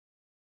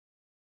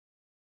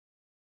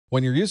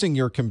When you're using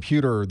your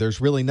computer,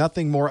 there's really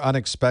nothing more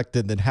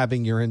unexpected than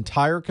having your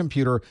entire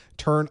computer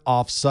turn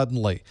off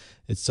suddenly.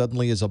 It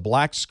suddenly is a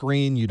black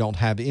screen. You don't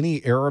have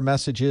any error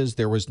messages.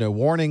 There was no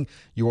warning.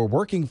 You were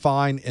working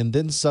fine, and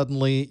then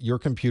suddenly your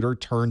computer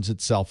turns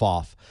itself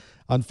off.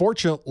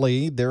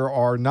 Unfortunately, there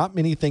are not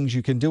many things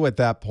you can do at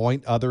that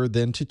point other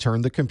than to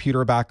turn the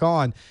computer back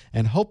on,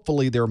 and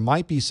hopefully there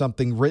might be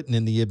something written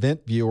in the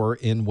event viewer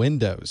in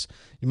Windows.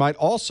 You might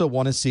also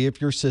want to see if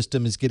your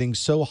system is getting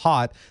so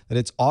hot that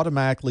it's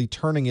automatically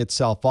turning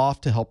itself off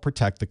to help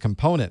protect the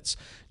components.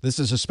 This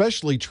is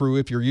especially true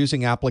if you're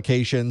using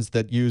applications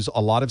that use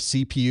a lot of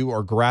CPU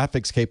or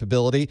graphics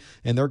capability,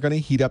 and they're going to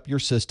heat up your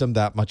system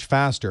that much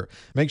faster.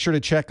 Make sure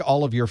to check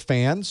all of your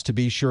fans to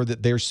be sure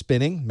that they're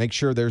spinning. Make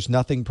sure there's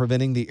nothing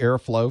preventing the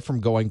airflow from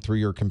going through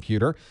your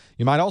computer.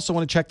 You might also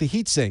want to check the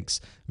heat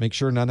sinks. Make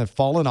sure none have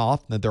fallen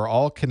off, that they're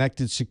all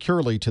connected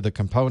securely to the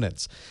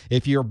components.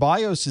 If your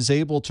BIOS is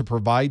able to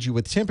provide you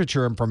with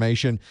temperature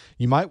information,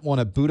 you might want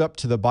to boot up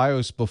to the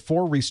BIOS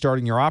before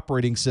restarting your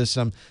operating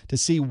system to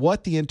see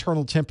what the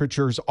internal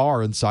temperatures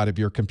are inside of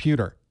your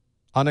computer.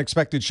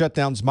 Unexpected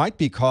shutdowns might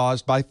be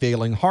caused by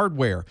failing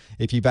hardware.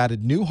 If you've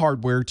added new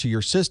hardware to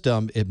your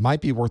system, it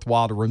might be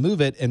worthwhile to remove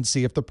it and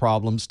see if the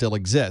problem still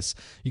exists.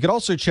 You could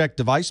also check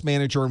Device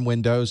Manager in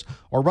Windows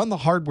or run the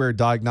hardware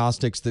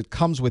diagnostics that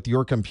comes with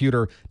your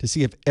computer to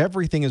see if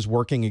everything is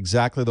working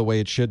exactly the way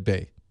it should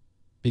be.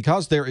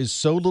 Because there is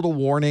so little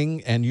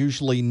warning and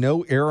usually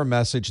no error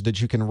message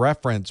that you can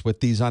reference with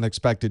these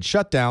unexpected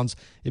shutdowns,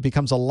 it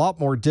becomes a lot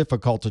more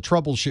difficult to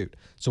troubleshoot.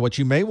 So what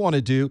you may want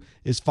to do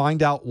is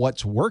find out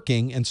what's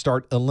working and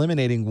start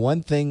eliminating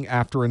one thing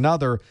after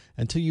another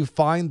until you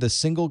find the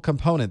single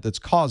component that's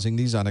causing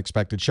these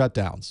unexpected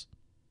shutdowns.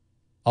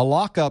 A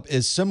lockup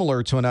is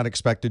similar to an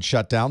unexpected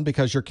shutdown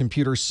because your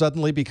computer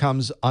suddenly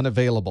becomes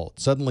unavailable.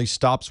 It suddenly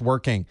stops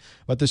working,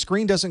 but the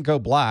screen doesn't go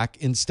black.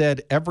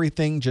 Instead,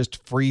 everything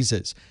just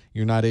freezes.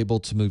 You're not able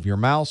to move your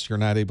mouse. You're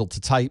not able to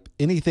type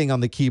anything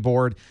on the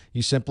keyboard.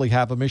 You simply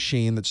have a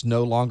machine that's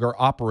no longer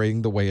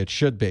operating the way it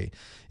should be.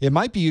 It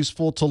might be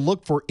useful to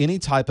look for any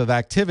type of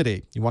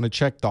activity. You want to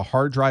check the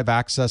hard drive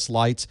access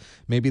lights.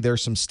 Maybe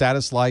there's some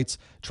status lights.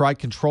 Try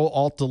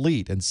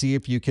Control-Alt-Delete and see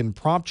if you can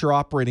prompt your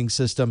operating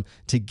system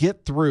to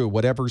get through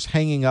whatever's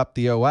hanging up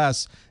the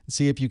OS and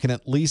see if you can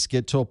at least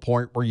get to a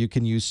point where you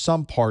can use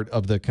some part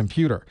of the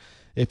computer.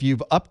 If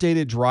you've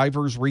updated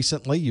drivers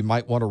recently, you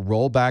might want to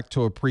roll back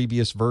to a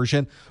previous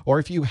version, or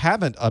if you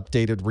haven't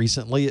updated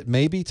recently, it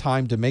may be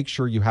time to make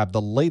sure you have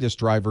the latest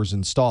drivers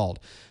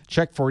installed.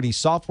 Check for any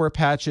software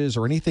patches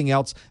or anything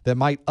else that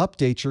might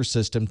update your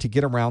system to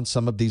get around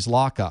some of these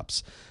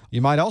lockups.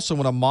 You might also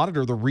want to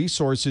monitor the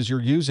resources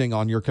you're using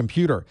on your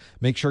computer.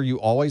 Make sure you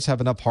always have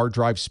enough hard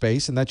drive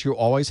space and that you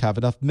always have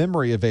enough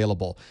memory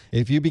available.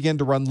 If you begin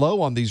to run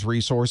low on these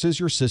resources,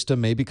 your system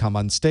may become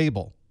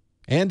unstable.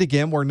 And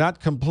again, we're not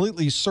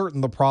completely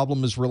certain the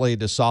problem is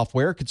related to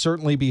software. It could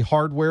certainly be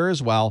hardware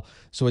as well,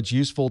 so it's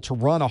useful to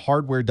run a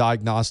hardware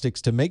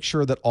diagnostics to make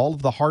sure that all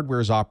of the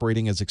hardware is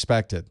operating as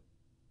expected.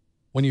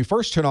 When you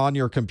first turn on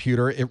your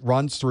computer, it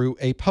runs through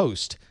a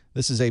post.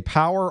 This is a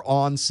power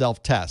on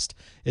self-test.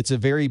 It's a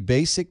very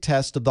basic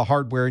test of the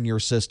hardware in your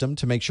system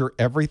to make sure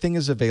everything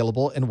is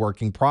available and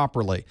working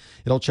properly.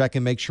 It'll check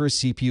and make sure a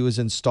CPU is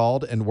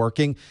installed and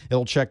working.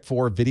 It'll check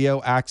for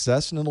video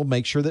access, and it'll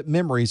make sure that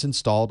memory is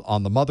installed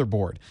on the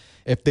motherboard.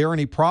 If there are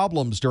any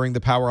problems during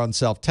the power on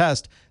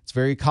self-test, it's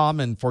very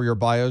common for your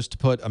BIOS to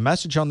put a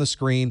message on the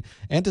screen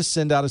and to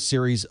send out a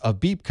series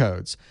of beep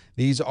codes.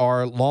 These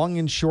are long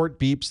and short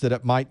beeps that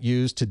it might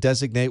use to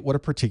designate what a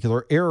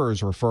particular error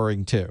is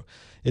referring to.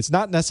 It's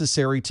not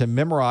necessary to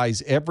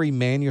memorize every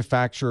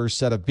manufacturer's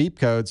set of beep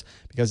codes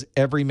because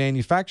every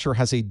manufacturer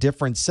has a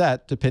different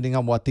set depending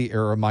on what the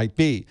error might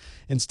be.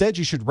 Instead,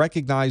 you should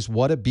recognize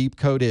what a beep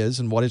code is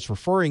and what it's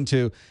referring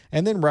to,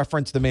 and then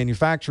reference the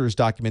manufacturer's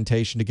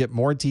documentation to get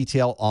more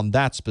detail on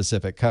that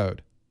specific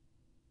code.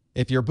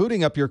 If you're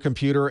booting up your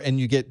computer and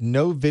you get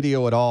no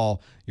video at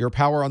all, your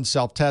power on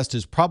self-test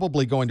is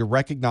probably going to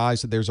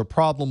recognize that there's a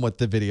problem with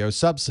the video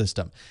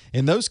subsystem.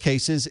 In those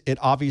cases, it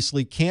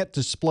obviously can't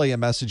display a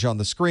message on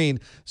the screen,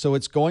 so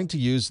it's going to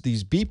use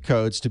these beep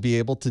codes to be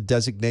able to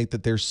designate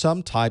that there's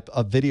some type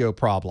of video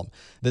problem.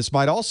 This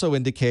might also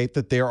indicate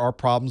that there are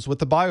problems with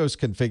the BIOS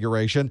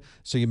configuration,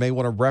 so you may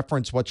want to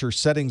reference what your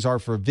settings are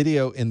for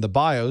video in the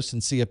BIOS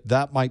and see if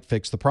that might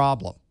fix the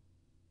problem.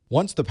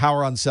 Once the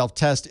power on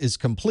self-test is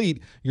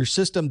complete, your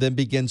system then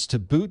begins to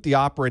boot the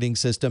operating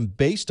system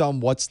based on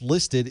what's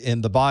listed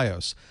in the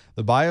BIOS.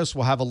 The BIOS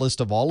will have a list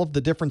of all of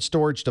the different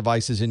storage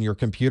devices in your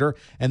computer,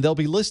 and they'll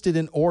be listed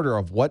in order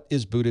of what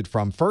is booted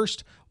from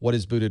first, what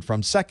is booted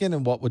from second,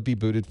 and what would be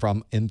booted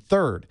from in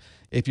third.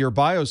 If your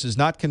BIOS is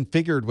not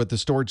configured with the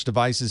storage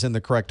devices in the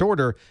correct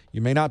order,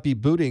 you may not be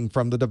booting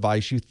from the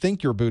device you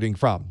think you're booting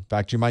from. In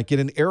fact, you might get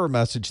an error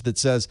message that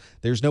says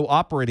there's no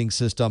operating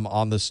system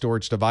on the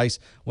storage device,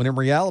 when in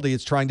reality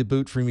it's trying to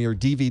boot from your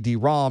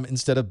DVD-ROM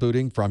instead of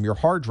booting from your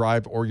hard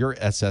drive or your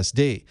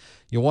SSD.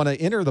 You'll want to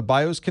enter the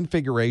BIOS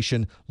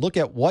configuration, look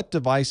at what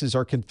devices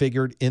are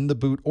configured in the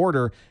boot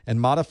order, and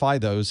modify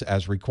those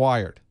as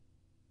required.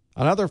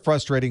 Another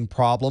frustrating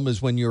problem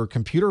is when your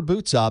computer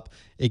boots up,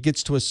 it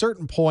gets to a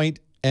certain point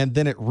and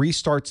then it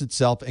restarts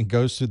itself and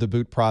goes through the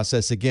boot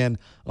process again,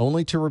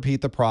 only to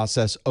repeat the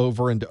process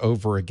over and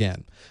over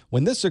again.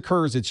 When this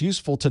occurs, it's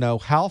useful to know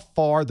how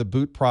far the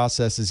boot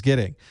process is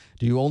getting.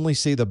 Do you only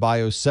see the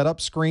BIOS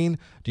setup screen?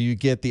 Do you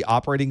get the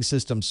operating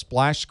system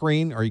splash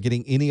screen? Are you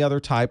getting any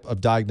other type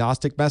of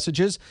diagnostic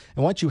messages?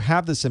 And once you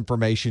have this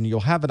information,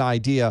 you'll have an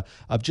idea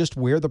of just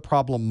where the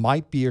problem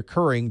might be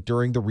occurring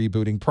during the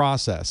rebooting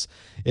process.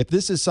 If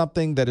this is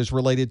something that is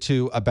related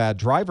to a bad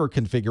driver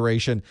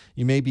configuration,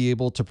 you may be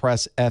able to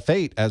press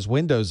F8 as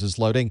Windows is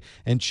loading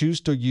and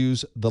choose to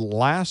use the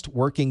last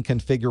working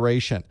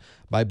configuration.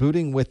 By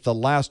booting with the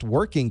last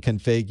working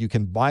config, you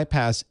can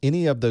bypass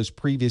any of those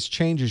previous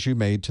changes you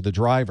made to the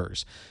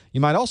drivers.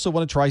 You might also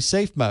want to try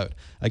safe mode.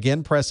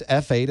 Again, press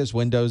F8 as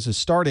Windows is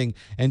starting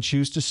and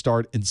choose to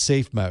start in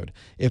safe mode.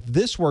 If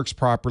this works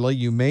properly,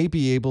 you may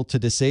be able to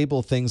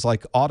disable things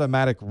like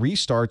automatic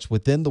restarts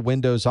within the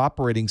Windows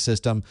operating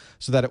system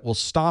so that it will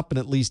stop and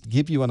at least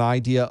give you an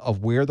idea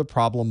of where the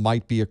problem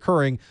might be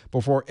occurring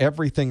before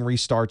everything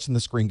restarts and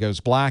the screen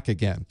goes black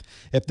again.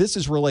 If this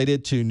is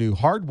related to new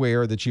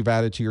hardware that you've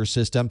added to your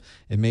system,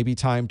 it may be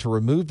time to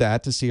remove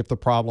that to see if the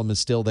problem is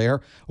still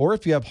there. Or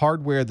if you have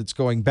hardware that's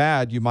going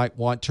bad, you might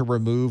want to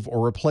remove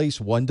or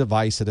replace one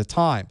device at a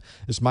time.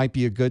 This might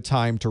be a good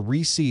time to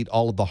reseat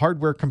all of the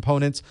hardware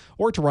components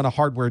or to run a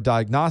hardware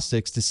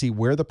diagnostics to see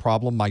where the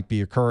problem might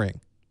be occurring.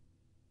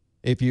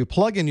 If you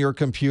plug in your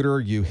computer,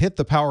 you hit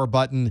the power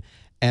button,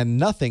 and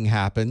nothing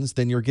happens,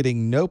 then you're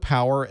getting no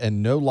power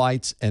and no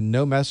lights and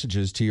no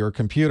messages to your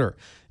computer.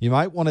 You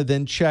might want to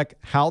then check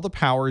how the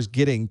power is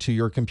getting to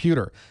your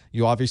computer.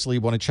 You obviously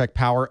want to check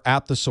power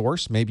at the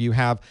source. Maybe you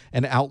have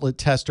an outlet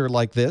tester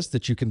like this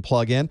that you can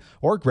plug in,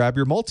 or grab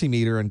your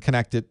multimeter and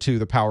connect it to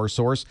the power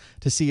source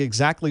to see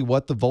exactly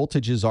what the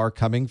voltages are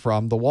coming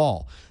from the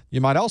wall. You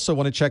might also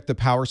want to check the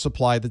power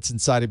supply that's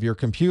inside of your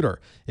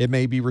computer. It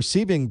may be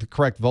receiving the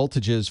correct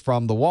voltages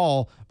from the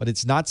wall, but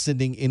it's not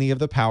sending any of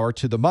the power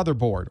to the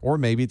motherboard, or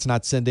maybe it's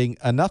not sending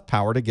enough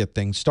power to get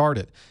things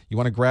started. You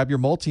want to grab your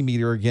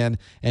multimeter again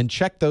and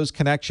check those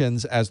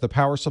connections as the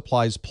power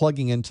supply is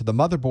plugging into the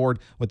motherboard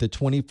with a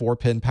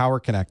 24-pin power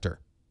connector.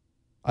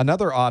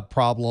 Another odd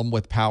problem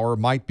with power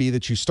might be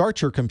that you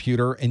start your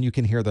computer and you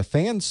can hear the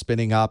fan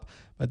spinning up,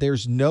 but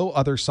there's no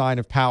other sign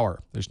of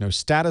power. There's no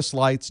status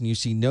lights and you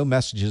see no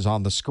messages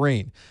on the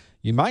screen.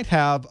 You might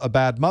have a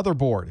bad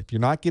motherboard. If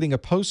you're not getting a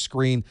post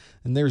screen,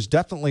 then there's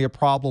definitely a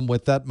problem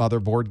with that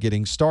motherboard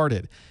getting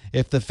started.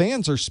 If the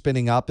fans are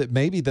spinning up, it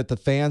may be that the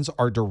fans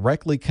are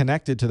directly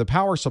connected to the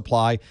power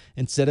supply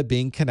instead of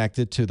being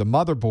connected to the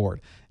motherboard.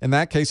 In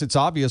that case, it's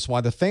obvious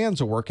why the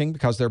fans are working,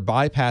 because they're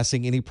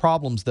bypassing any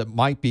problems that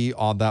might be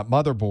on that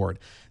motherboard.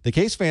 The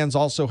case fans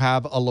also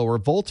have a lower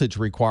voltage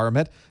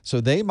requirement,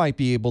 so they might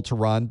be able to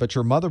run, but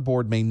your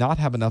motherboard may not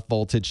have enough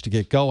voltage to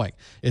get going.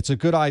 It's a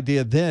good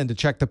idea then to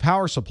check the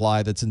power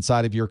supply that's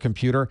inside of your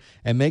computer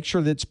and make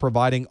sure that it's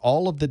providing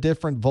all of the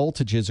different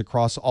voltages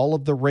across all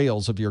of the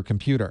rails of your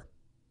computer.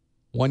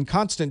 One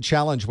constant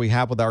challenge we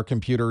have with our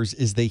computers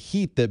is the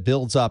heat that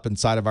builds up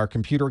inside of our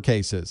computer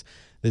cases.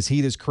 This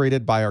heat is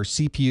created by our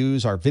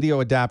CPUs, our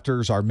video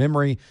adapters, our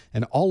memory,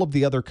 and all of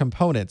the other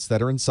components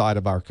that are inside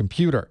of our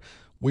computer.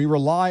 We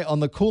rely on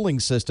the cooling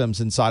systems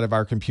inside of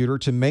our computer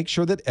to make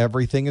sure that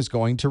everything is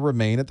going to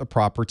remain at the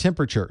proper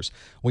temperatures.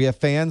 We have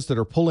fans that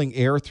are pulling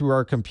air through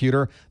our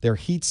computer. They're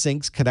heat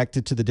sinks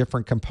connected to the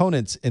different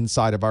components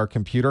inside of our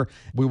computer.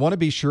 We want to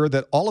be sure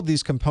that all of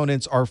these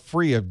components are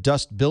free of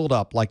dust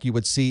buildup like you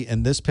would see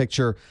in this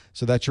picture,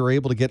 so that you're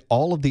able to get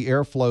all of the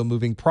airflow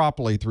moving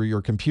properly through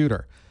your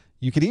computer.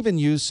 You could even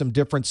use some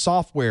different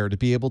software to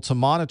be able to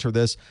monitor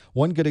this.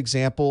 One good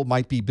example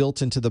might be built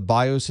into the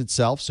BIOS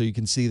itself, so you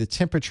can see the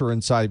temperature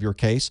inside of your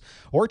case,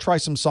 or try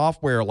some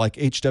software like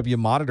HW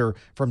Monitor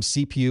from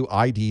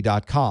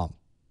CPUID.com.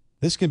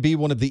 This can be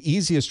one of the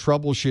easiest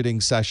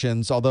troubleshooting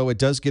sessions, although it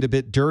does get a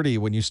bit dirty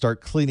when you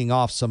start cleaning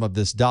off some of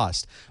this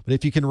dust. But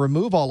if you can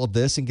remove all of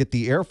this and get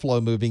the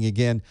airflow moving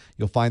again,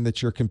 you'll find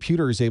that your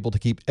computer is able to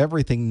keep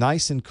everything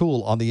nice and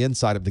cool on the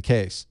inside of the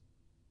case.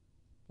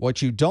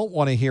 What you don't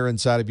want to hear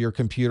inside of your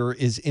computer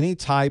is any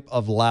type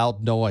of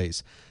loud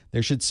noise.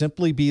 There should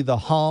simply be the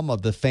hum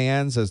of the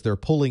fans as they're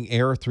pulling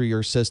air through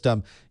your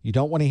system. You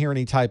don't want to hear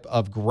any type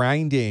of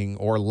grinding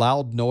or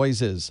loud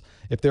noises.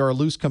 If there are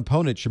loose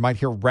components, you might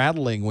hear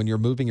rattling when you're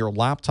moving your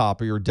laptop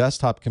or your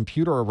desktop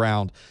computer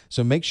around.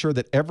 So make sure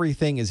that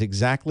everything is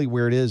exactly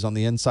where it is on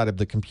the inside of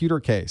the computer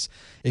case.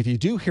 If you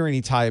do hear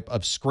any type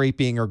of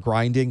scraping or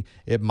grinding,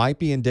 it might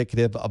be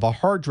indicative of a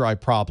hard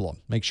drive problem.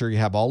 Make sure you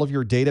have all of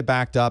your data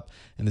backed up,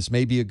 and this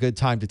may be a good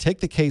time to take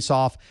the case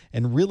off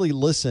and really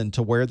listen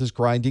to where this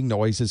grinding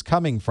noise is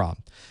coming from.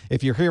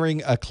 If you're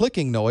hearing a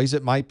clicking noise,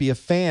 it might be a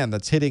fan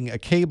that's hitting a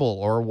cable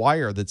or a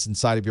wire that's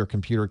inside of your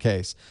computer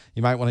case.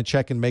 You might want to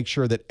check and make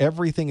sure that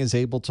everything is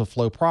able to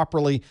flow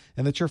properly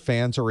and that your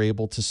fans are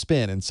able to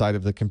spin inside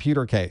of the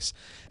computer case.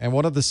 And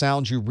one of the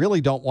sounds you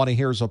really don't want to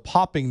hear is a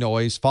popping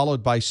noise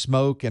followed by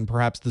smoke and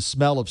perhaps the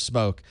smell of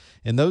smoke.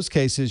 In those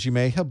cases, you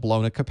may have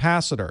blown a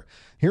capacitor.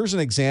 Here's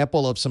an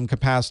example of some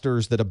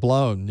capacitors that have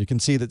blown. You can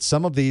see that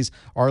some of these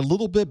are a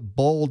little bit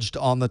bulged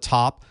on the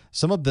top.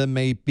 Some of them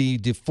may be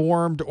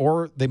deformed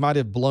or they might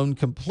have blown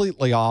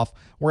completely off,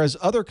 whereas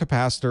other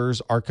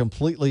capacitors are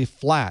completely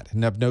flat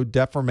and have no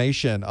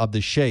deformation of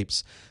the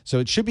shapes. So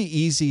it should be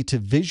easy to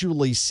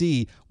visually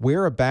see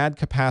where a bad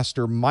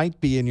capacitor might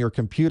be in your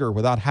computer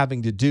without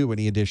having to do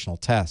any additional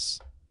tests.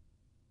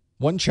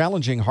 One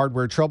challenging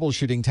hardware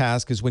troubleshooting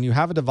task is when you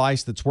have a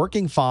device that's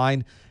working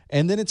fine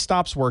and then it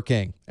stops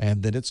working,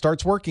 and then it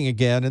starts working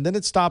again, and then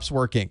it stops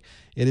working.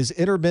 It is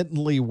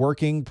intermittently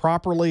working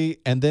properly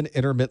and then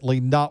intermittently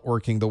not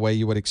working the way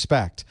you would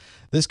expect.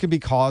 This can be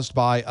caused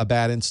by a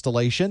bad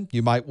installation.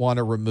 You might want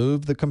to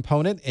remove the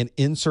component and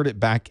insert it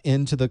back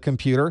into the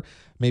computer.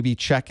 Maybe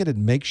check it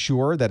and make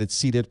sure that it's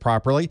seated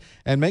properly,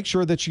 and make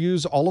sure that you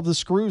use all of the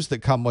screws that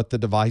come with the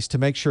device to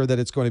make sure that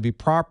it's going to be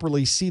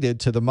properly seated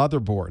to the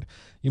motherboard.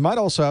 You might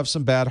also have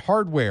some bad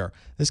hardware.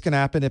 This can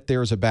happen if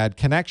there's a bad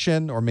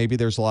connection, or maybe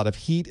there's a lot of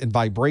heat and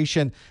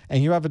vibration,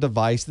 and you have a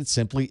device that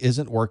simply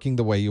isn't working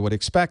the way you would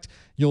expect.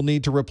 You'll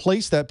need to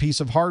replace that piece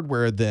of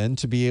hardware then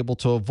to be able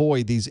to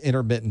avoid these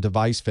intermittent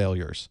device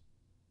failures.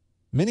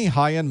 Many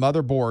high-end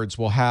motherboards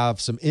will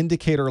have some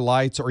indicator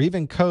lights or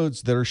even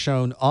codes that are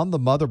shown on the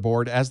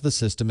motherboard as the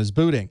system is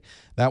booting.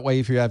 That way,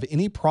 if you have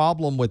any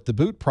problem with the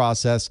boot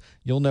process,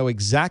 you'll know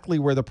exactly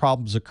where the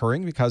problem is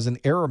occurring because an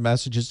error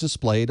message is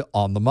displayed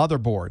on the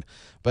motherboard.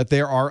 But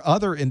there are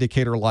other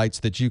indicator lights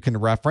that you can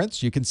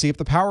reference. You can see if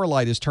the power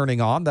light is turning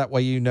on. That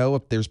way you know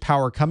if there's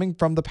power coming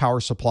from the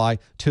power supply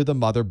to the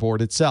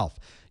motherboard itself.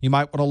 You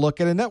might want to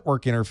look at a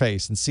network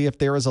interface and see if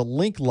there is a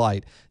link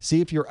light. See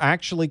if you're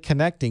actually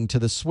connecting to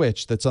the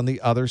switch that's on the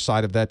other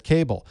side of that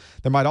cable.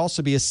 There might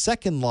also be a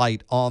second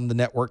light on the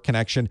network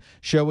connection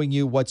showing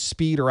you what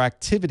speed or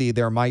activity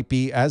there might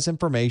be as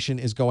information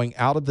is going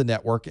out of the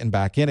network and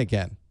back in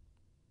again.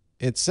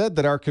 It's said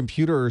that our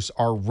computers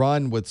are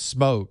run with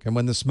smoke, and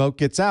when the smoke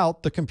gets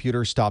out, the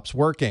computer stops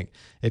working.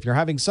 If you're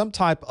having some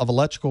type of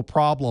electrical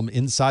problem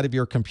inside of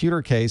your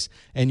computer case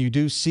and you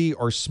do see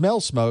or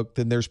smell smoke,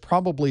 then there's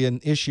probably an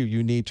issue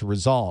you need to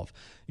resolve.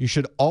 You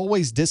should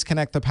always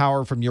disconnect the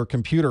power from your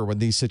computer when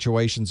these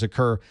situations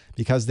occur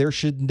because there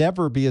should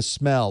never be a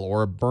smell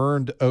or a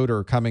burned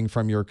odor coming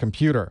from your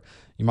computer.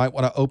 You might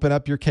want to open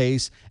up your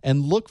case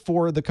and look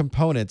for the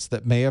components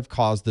that may have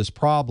caused this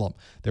problem.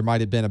 There might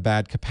have been a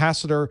bad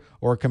capacitor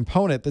or a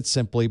component that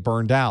simply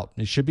burned out.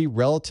 It should be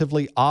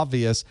relatively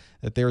obvious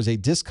that there is a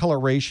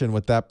discoloration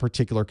with that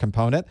particular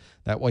component.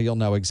 That way you'll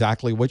know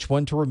exactly which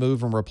one to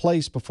remove and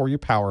replace before you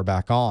power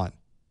back on.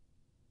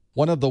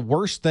 One of the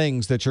worst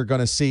things that you're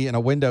going to see in a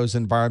Windows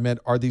environment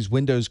are these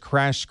Windows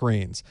crash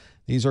screens.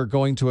 These are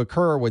going to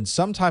occur when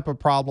some type of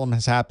problem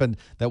has happened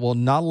that will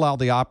not allow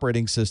the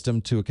operating system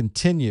to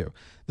continue.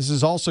 This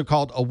is also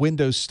called a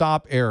Windows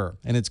stop error,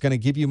 and it's going to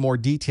give you more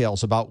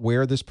details about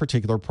where this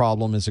particular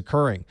problem is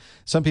occurring.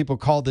 Some people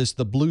call this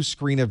the blue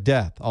screen of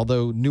death,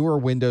 although newer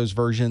Windows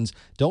versions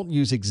don't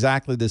use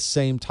exactly the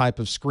same type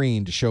of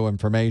screen to show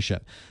information.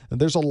 And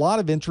there's a lot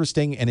of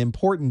interesting and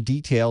important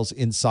details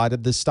inside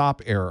of this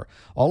stop error.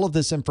 All of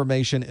this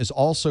information is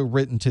also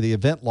written to the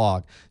event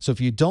log, so if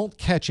you don't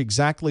catch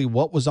exactly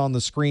what was on the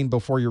screen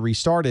before you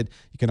restarted,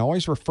 you can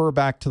always refer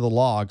back to the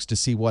logs to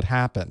see what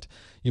happened.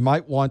 You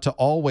might want to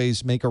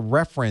always make a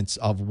reference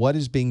of what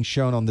is being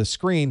shown on the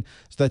screen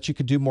so that you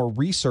can do more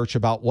research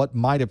about what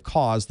might have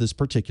caused this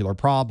particular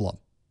problem.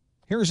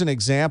 Here's an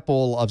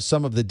example of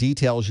some of the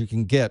details you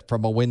can get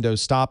from a Windows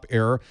stop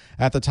error.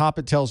 At the top,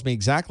 it tells me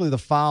exactly the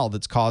file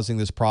that's causing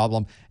this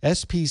problem,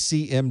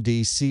 spcmdcon.sys,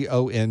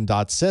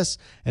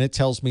 and it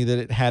tells me that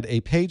it had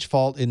a page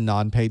fault in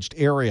non-paged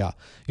area.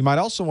 You might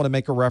also want to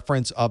make a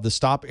reference of the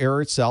stop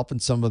error itself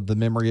and some of the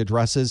memory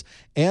addresses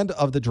and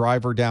of the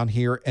driver down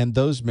here and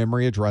those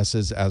memory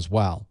addresses as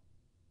well.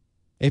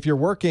 If you're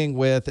working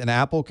with an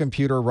Apple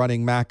computer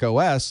running Mac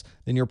OS,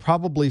 then you're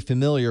probably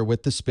familiar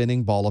with the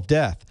spinning ball of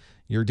death.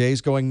 Your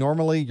day's going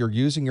normally, you're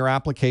using your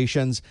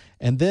applications,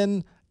 and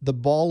then the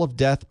ball of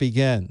death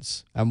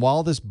begins. And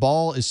while this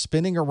ball is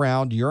spinning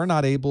around, you're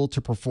not able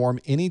to perform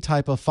any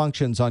type of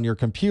functions on your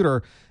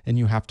computer, and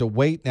you have to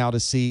wait now to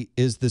see,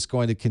 is this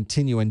going to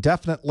continue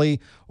indefinitely,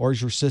 or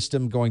is your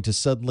system going to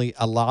suddenly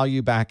allow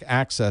you back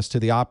access to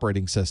the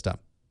operating system?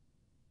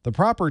 The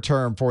proper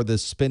term for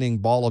this spinning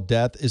ball of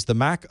death is the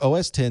Mac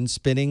OS X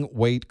spinning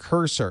wait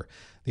cursor.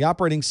 The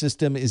operating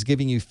system is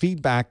giving you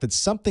feedback that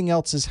something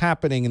else is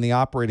happening in the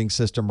operating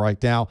system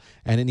right now,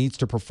 and it needs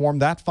to perform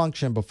that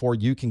function before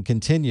you can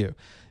continue.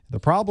 The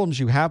problems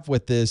you have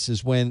with this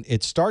is when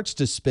it starts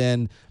to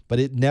spin, but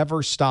it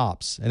never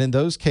stops. And in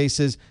those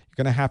cases,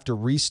 you're going to have to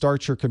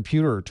restart your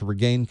computer to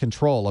regain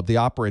control of the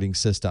operating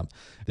system.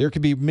 There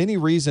could be many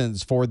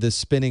reasons for this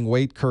spinning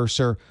wait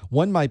cursor.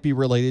 One might be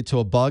related to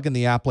a bug in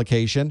the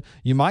application.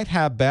 You might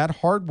have bad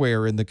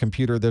hardware in the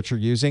computer that you're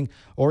using,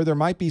 or there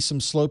might be some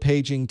slow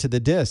paging to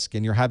the disk,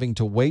 and you're having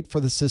to wait for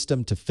the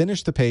system to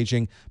finish the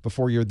paging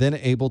before you're then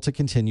able to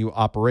continue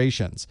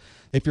operations.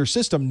 If your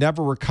system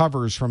never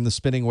recovers from the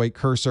spinning wait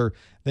cursor,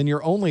 then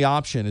your only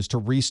option is to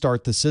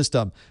restart the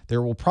system.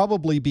 There will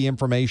probably be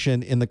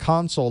information in the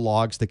console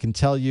logs that can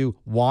tell you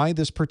why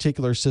this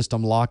particular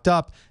system locked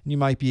up, and you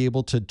might be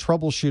able to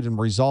troubleshoot and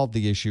resolve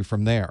the issue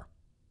from there.